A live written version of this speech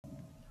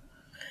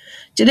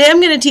Today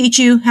I'm going to teach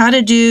you how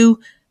to do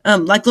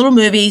like little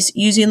movies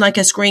using like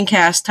a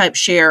screencast type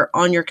share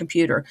on your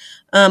computer,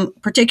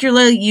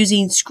 particularly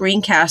using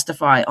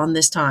Screencastify on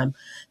this time.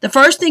 The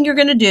first thing you're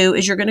going to do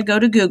is you're going to go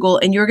to Google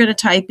and you're going to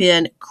type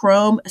in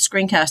Chrome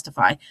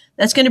Screencastify.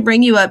 That's going to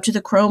bring you up to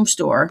the Chrome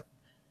store,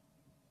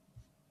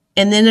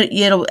 and then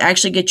it'll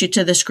actually get you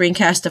to the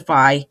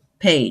Screencastify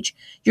page.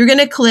 You're going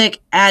to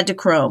click Add to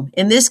Chrome.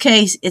 In this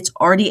case, it's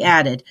already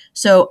added,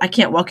 so I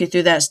can't walk you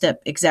through that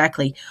step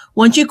exactly.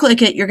 Once you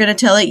click it, you're going to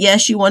tell it,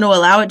 yes, you want to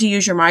allow it to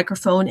use your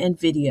microphone and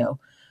video.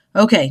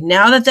 Okay,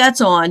 now that that's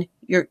on,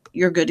 you're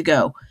good to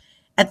go.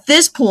 At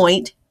this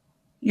point,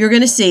 you're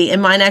going to see,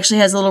 and mine actually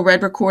has a little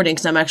red recording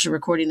because I'm actually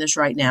recording this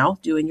right now,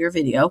 doing your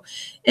video,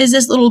 is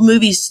this little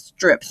movie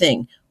strip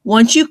thing.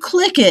 Once you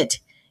click it,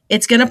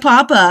 it's going to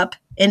pop up,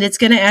 and it's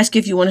going to ask you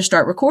if you want to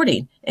start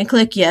recording. And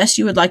click yes,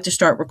 you would like to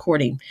start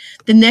recording.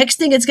 The next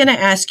thing it's going to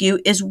ask you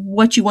is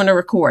what you want to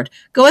record.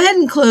 Go ahead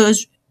and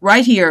close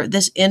right here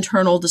this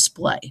internal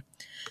display.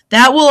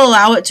 That will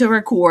allow it to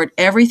record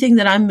everything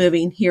that I'm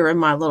moving here in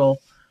my little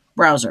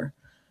browser.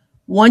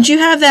 Once you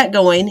have that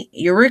going,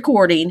 you're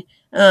recording.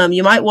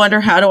 You might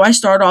wonder, how do I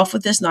start off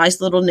with this nice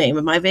little name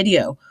of my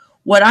video?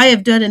 What I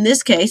have done in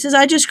this case is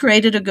I just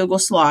created a Google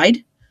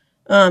slide,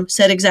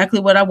 said exactly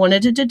what I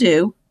wanted it to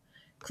do.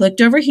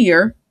 Clicked over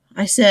here.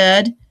 I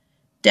said,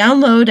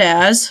 download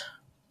as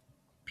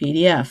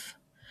PDF.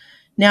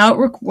 Now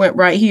it went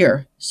right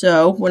here.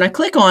 So when I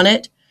click on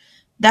it,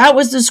 that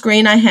was the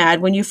screen I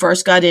had when you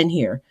first got in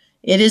here.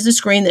 It is the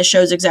screen that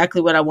shows exactly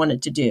what I want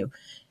it to do.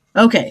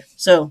 Okay,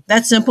 so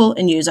that's simple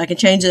and use. I can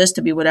change this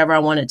to be whatever I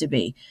want it to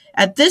be.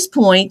 At this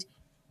point,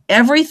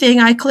 everything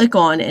I click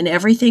on and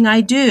everything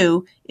I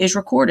do is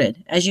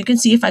recorded. As you can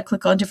see, if I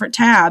click on different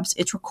tabs,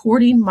 it's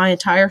recording my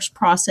entire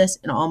process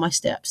and all my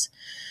steps.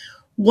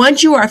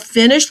 Once you are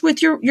finished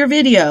with your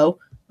video,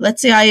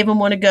 let's say I even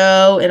want to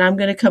go and I'm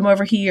going to come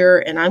over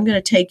here and I'm going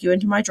to take you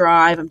into my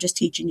drive. I'm just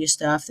teaching you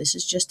stuff. This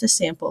is just a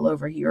sample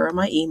over here on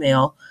my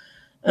email.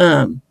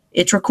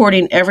 It's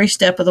recording every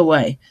step of the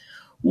way.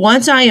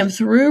 Once I am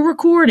through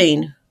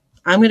recording,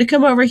 I'm going to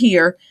come over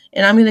here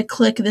and I'm going to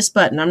click this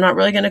button. I'm not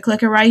really going to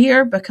click it right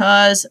here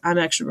because I'm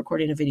actually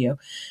recording a video.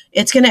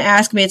 It's going to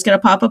ask me, it's going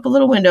to pop up a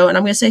little window and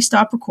I'm going to say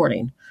stop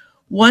recording.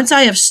 Once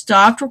I have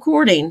stopped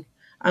recording,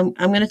 I'm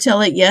going to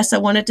tell it, yes, I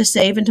want it to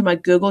save into my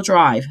Google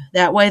Drive.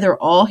 That way they're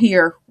all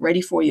here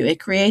ready for you. It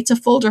creates a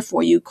folder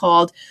for you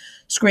called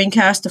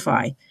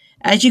Screencastify.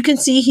 As you can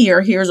see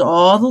here, here's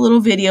all the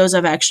little videos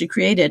I've actually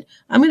created.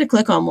 I'm going to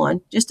click on one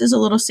just as a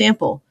little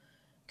sample.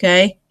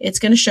 Okay, it's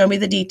going to show me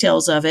the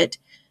details of it.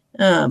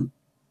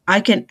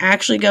 I can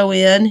actually go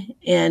in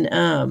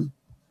and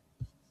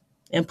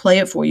play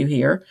it for you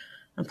here.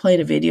 I'm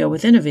playing a video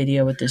within a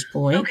video at this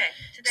point. Okay,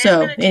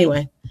 so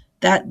anyway,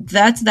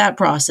 that's that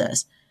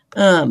process.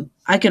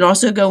 I can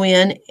also go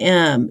in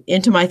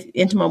into my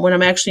when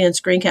I'm actually in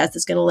Screencast,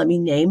 it's going to let me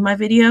name my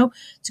video.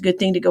 It's a good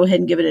thing to go ahead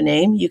and give it a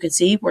name. You can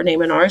see we're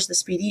naming ours the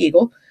Speedy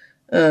Eagle.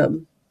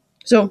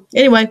 So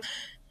anyway,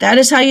 that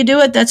is how you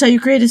do it. That's how you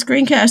create a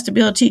screencast to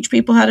be able to teach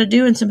people how to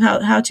do and some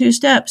how-to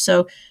steps.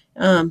 So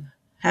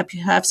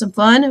have some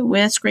fun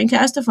with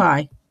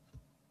Screencastify.